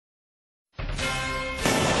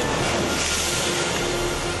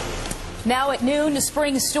Now at noon, a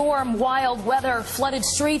spring storm, wild weather, flooded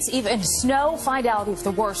streets, even snow. Find out if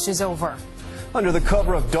the worst is over. Under the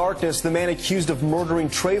cover of darkness, the man accused of murdering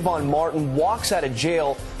Trayvon Martin walks out of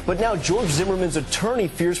jail, but now George Zimmerman's attorney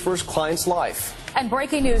fears for his client's life. And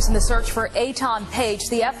breaking news in the search for Aton Page,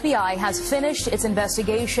 the FBI has finished its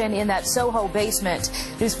investigation in that Soho basement.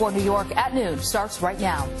 News 4 New York at noon starts right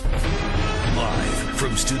now. Live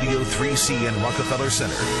from Studio 3C in Rockefeller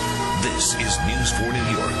Center, this is News 4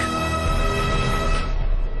 New York.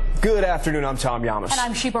 Good afternoon, I'm Tom Yamas. And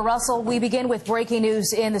I'm Sheba Russell. We begin with breaking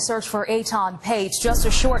news in the search for Aton Page. Just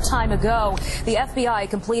a short time ago, the FBI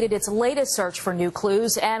completed its latest search for new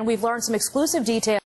clues, and we've learned some exclusive details.